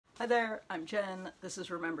Hi there, I'm Jen, this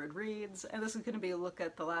is Remembered Reads, and this is going to be a look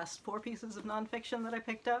at the last 4 pieces of nonfiction that I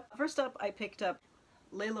picked up. First up, I picked up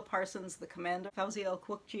Laila Parsons' The Commander, Fawzi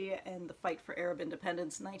al-Qawuqji and the Fight for Arab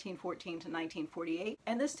Independence, 1914 to 1948.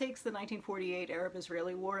 And this takes the 1948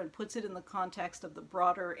 Arab-Israeli War and puts it in the context of the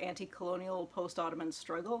broader anti-colonial post-Ottoman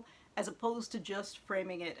struggle, as opposed to just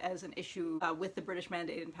framing it as an issue with the British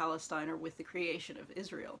Mandate in Palestine or with the creation of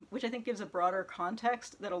Israel, which I think gives a broader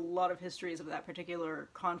context that a lot of histories of that particular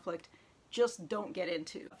conflict just don't get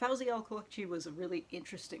into. Fawzi al-Qawuqji was a really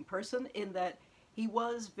interesting person in that he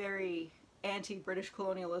was very anti-British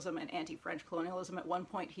colonialism and anti-French colonialism. At one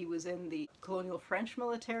point he was in the colonial French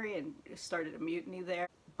military and started a mutiny there.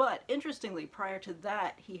 But interestingly, prior to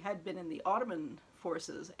that, he had been in the Ottoman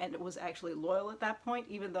forces and was actually loyal at that point,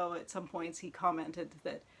 even though at some points he commented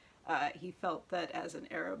that he felt that as an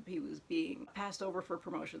Arab he was being passed over for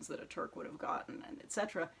promotions that a Turk would have gotten, and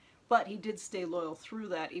etc. But he did stay loyal through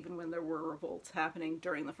that, even when there were revolts happening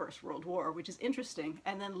during the First World War, which is interesting.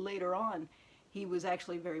 And then later on, he was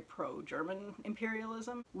actually very pro-German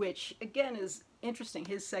imperialism, which again is interesting.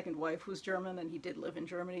 His second wife was German and he did live in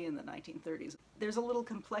Germany in the 1930s. There's a little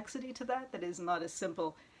complexity to that that is not as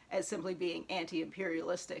simple as simply being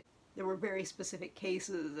anti-imperialistic. There were very specific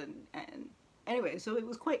cases and anyway, so it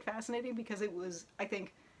was quite fascinating because it was, I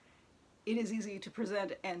think, it is easy to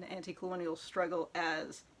present an anti-colonial struggle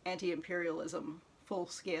as anti-imperialism full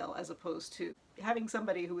scale, as opposed to having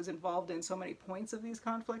somebody who was involved in so many points of these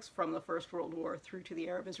conflicts from the First World War through to the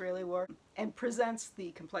Arab-Israeli War, and presents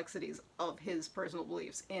the complexities of his personal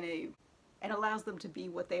beliefs and allows them to be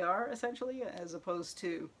what they are, essentially, as opposed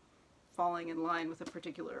to falling in line with a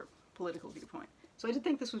particular political viewpoint. So I did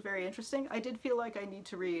think this was very interesting. I did feel like I need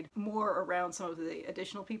to read more around some of the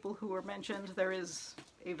additional people who were mentioned. There is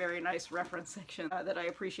a very nice reference section that I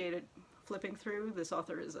appreciated flipping through. This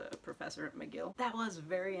author is a professor at McGill. That was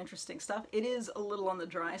very interesting stuff. It is a little on the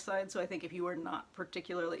dry side, so I think if you are not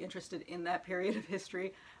particularly interested in that period of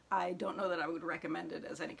history, I don't know that I would recommend it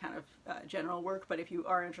as any kind of general work, but if you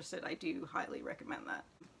are interested, I do highly recommend that,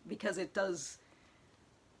 because it does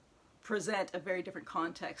present a very different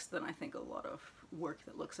context than I think a lot of work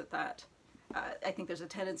that looks at that. I think there's a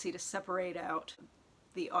tendency to separate out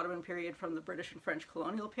the Ottoman period from the British and French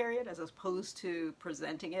colonial period, as opposed to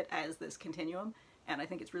presenting it as this continuum, and I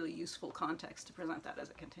think it's really useful context to present that as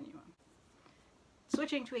a continuum.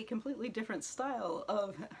 Switching to a completely different style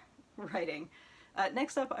of writing,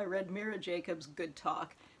 next up I read Mira Jacobs' Good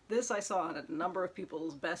Talk. This I saw on a number of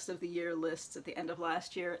people's best of the year lists at the end of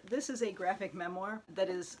last year. This is a graphic memoir that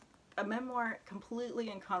is a memoir completely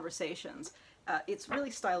in conversations. It's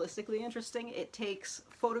really stylistically interesting. It takes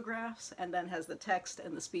photographs and then has the text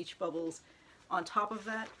and the speech bubbles on top of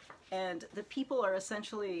that, and the people are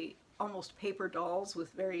essentially almost paper dolls with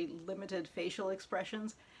very limited facial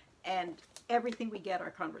expressions, and everything we get are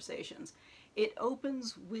conversations. It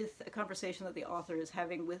opens with a conversation that the author is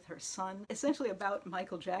having with her son, essentially about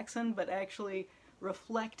Michael Jackson, but actually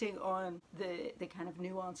reflecting on the kind of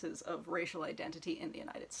nuances of racial identity in the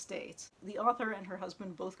United States. The author and her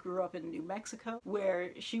husband both grew up in New Mexico,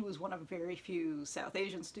 where she was one of very few South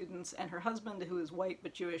Asian students, and her husband, who is white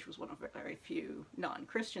but Jewish, was one of very few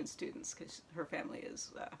non-Christian students, because her family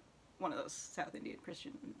is one of those South Indian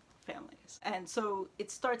Christian families. And so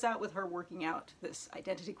it starts out with her working out this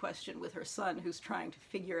identity question with her son, who's trying to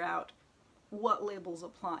figure out what labels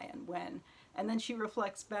apply and when. And then she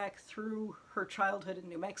reflects back through her childhood in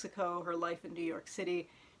New Mexico, her life in New York City.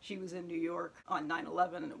 She was in New York on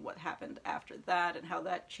 9/11 and what happened after that and how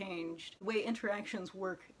that changed the way interactions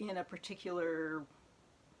work in a particular,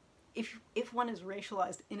 if one is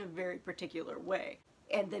racialized in a very particular way.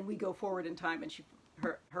 And then we go forward in time and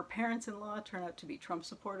her parents-in-law turn out to be Trump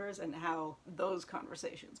supporters, and how those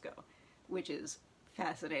conversations go, which is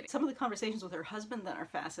fascinating. Some of the conversations with her husband then are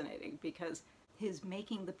fascinating, because his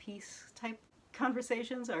making the peace type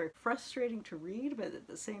conversations are frustrating to read, but at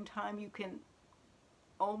the same time you can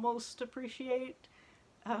almost appreciate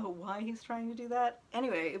why he's trying to do that.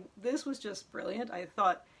 Anyway, this was just brilliant. I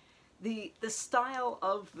thought the style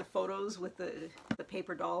of the photos with the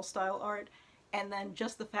paper doll style art, and then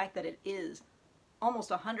just the fact that it is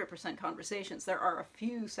almost 100% conversations. There are a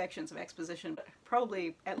few sections of exposition, but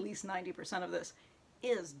probably at least 90% of this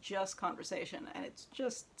is just conversation, and it's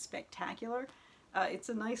just spectacular. It's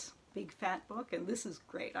a nice big fat book, and this is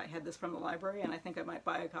great. I had this from the library and I think I might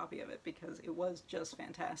buy a copy of it because it was just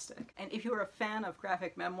fantastic. And if you're a fan of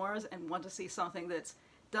graphic memoirs and want to see something that's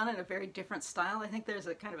done in a very different style, I think there's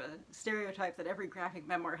a kind of a stereotype that every graphic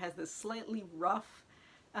memoir has this slightly rough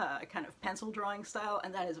kind of pencil drawing style,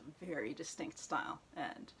 and that is a very distinct style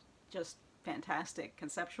and just fantastic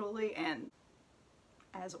conceptually and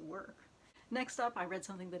as a work. Next up, I read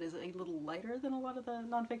something that is a little lighter than a lot of the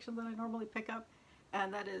nonfiction that I normally pick up,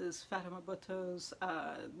 and that is Fatima Bhutto's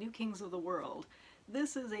New Kings of the World.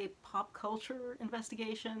 This is a pop culture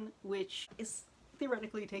investigation which is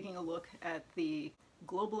theoretically taking a look at the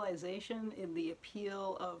globalization in the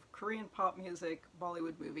appeal of Korean pop music,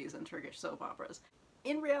 Bollywood movies, and Turkish soap operas.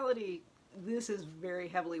 In reality, this is very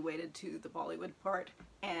heavily weighted to the Bollywood part,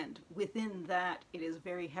 and within that it is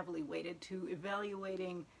very heavily weighted to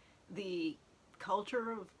evaluating the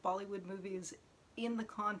culture of Bollywood movies in the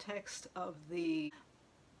context of the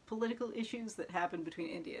political issues that happen between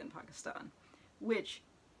India and Pakistan, which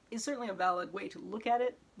is certainly a valid way to look at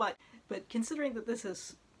it, but considering that this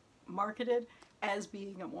is marketed as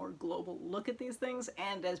being a more global look at these things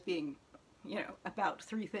and as being, you know, about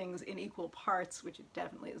three things in equal parts, which it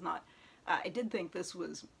definitely is not, I did think this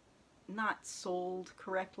was not sold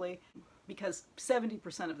correctly, because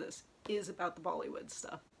 70% of this is about the Bollywood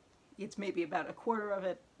stuff. It's maybe about a quarter of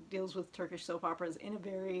it deals with Turkish soap operas in a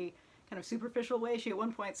very kind of superficial way. She at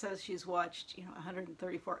one point says she's watched, you know,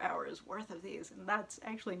 134 hours worth of these, and that's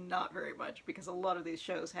actually not very much, because a lot of these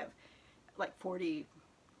shows have like 40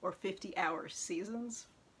 or 50 hour seasons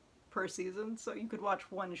per season, so you could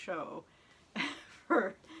watch one show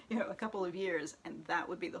for, you know, a couple of years and that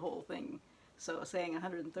would be the whole thing. So saying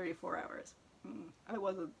 134 hours, I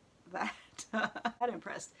wasn't that that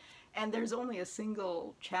impressed. And there's only a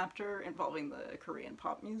single chapter involving the Korean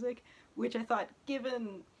pop music, which I thought,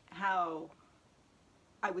 given how,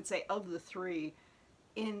 I would say, of the three,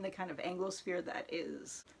 in the kind of Anglosphere, that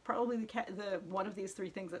is probably the one of these three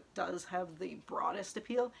things that does have the broadest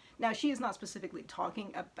appeal. Now, she is not specifically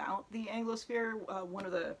talking about the Anglosphere. One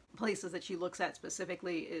of the places that she looks at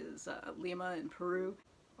specifically is Lima in Peru.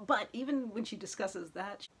 But even when she discusses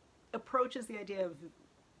that, she approaches the idea of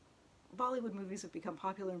Bollywood movies have become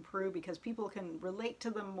popular in Peru because people can relate to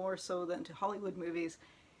them more so than to Hollywood movies,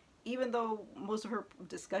 even though most of her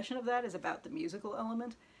discussion of that is about the musical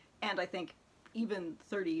element. And I think even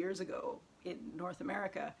 30 years ago in North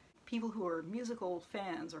America, people who are musical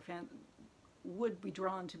fans or would be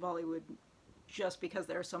drawn to Bollywood just because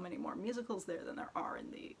there are so many more musicals there than there are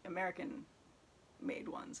in the American-made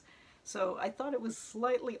ones. So I thought it was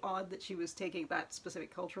slightly odd that she was taking that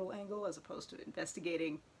specific cultural angle as opposed to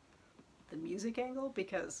investigating the music angle,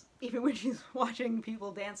 because even when she's watching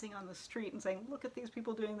people dancing on the street and saying, look at these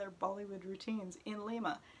people doing their Bollywood routines in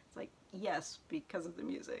Lima, it's like, yes, because of the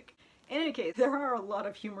music. In any case, there are a lot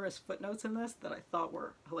of humorous footnotes in this that I thought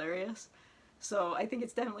were hilarious, so I think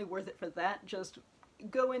it's definitely worth it for that. Just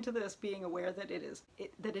go into this being aware that it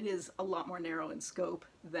is a lot more narrow in scope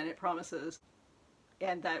than it promises,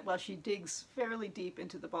 and that while she digs fairly deep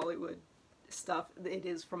into the Bollywood stuff, it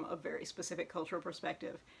is from a very specific cultural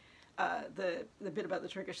perspective. The bit about the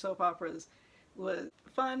Turkish soap operas was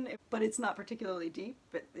fun, but it's not particularly deep.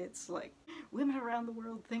 But it's like, women around the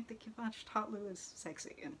world think that Kivanch Tatlu is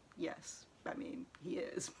sexy, and yes, I mean, he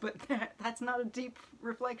is, but that's not a deep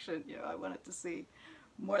reflection. You know, I wanted to see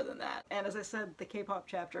more than that. And as I said, the K-pop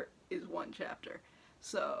chapter is one chapter.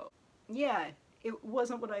 So yeah, it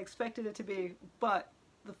wasn't what I expected it to be, but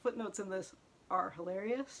the footnotes in this are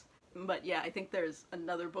hilarious. But yeah, I think there's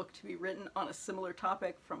another book to be written on a similar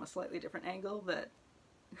topic from a slightly different angle that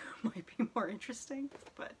might be more interesting.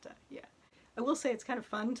 But yeah. I will say it's kind of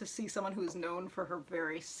fun to see someone who's known for her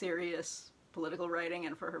very serious political writing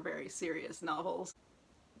and for her very serious novels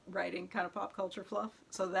writing kind of pop culture fluff.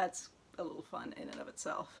 So that's a little fun in and of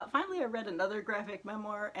itself. Finally, I read another graphic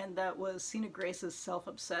memoir, and that was Sina Grace's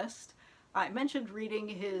Self-Obsessed. I mentioned reading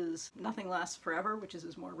his Nothing Lasts Forever, which is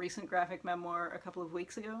his more recent graphic memoir, a couple of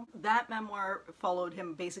weeks ago. That memoir followed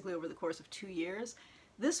him basically over the course of 2 years.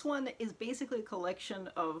 This one is basically a collection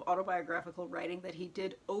of autobiographical writing that he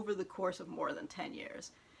did over the course of more than 10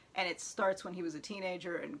 years. And it starts when he was a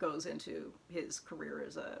teenager and goes into his career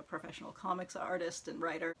as a professional comics artist and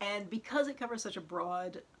writer. And because it covers such a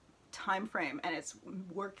broad time frame, and it's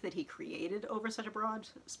work that he created over such a broad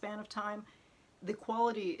span of time, the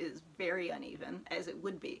quality is very uneven, as it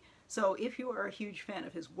would be. So if you are a huge fan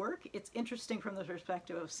of his work, it's interesting from the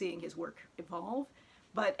perspective of seeing his work evolve.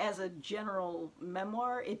 But as a general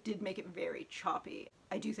memoir, it did make it very choppy.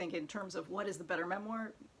 I do think in terms of what is the better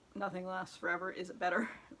memoir, Nothing Lasts Forever is a better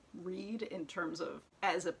read in terms of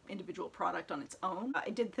as an individual product on its own. I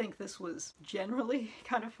did think this was generally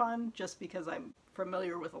kind of fun just because I'm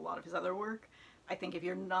familiar with a lot of his other work. I think if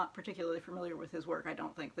you're not particularly familiar with his work, I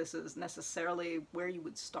don't think this is necessarily where you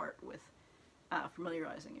would start with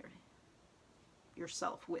familiarizing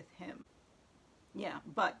yourself with him. Yeah,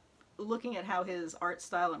 but looking at how his art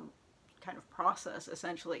style and kind of process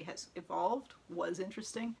essentially has evolved was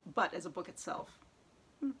interesting, but as a book itself,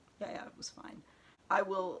 was fine. I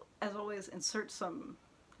will, as always, insert some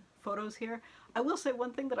photos here. I will say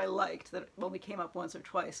one thing that I liked, that only came up once or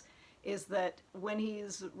twice, is that when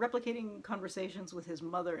he's replicating conversations with his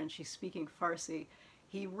mother and she's speaking Farsi,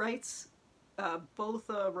 he writes both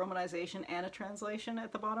a romanization and a translation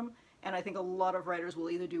at the bottom, and I think a lot of writers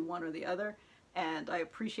will either do one or the other, and I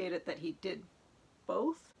appreciate it that he did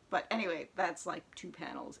both. But anyway, that's like 2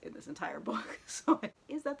 panels in this entire book. So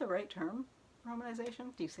is that the right term?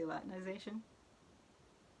 Romanization? Do you say Latinization?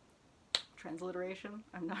 Transliteration?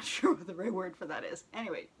 I'm not sure what the right word for that is.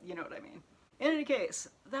 Anyway, you know what I mean. In any case,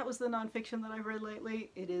 that was the nonfiction that I've read lately.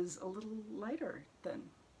 It is a little lighter than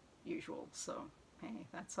usual, so hey,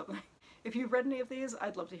 that's something. If you've read any of these,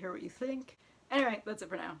 I'd love to hear what you think. Anyway, that's it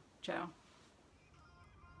for now. Ciao.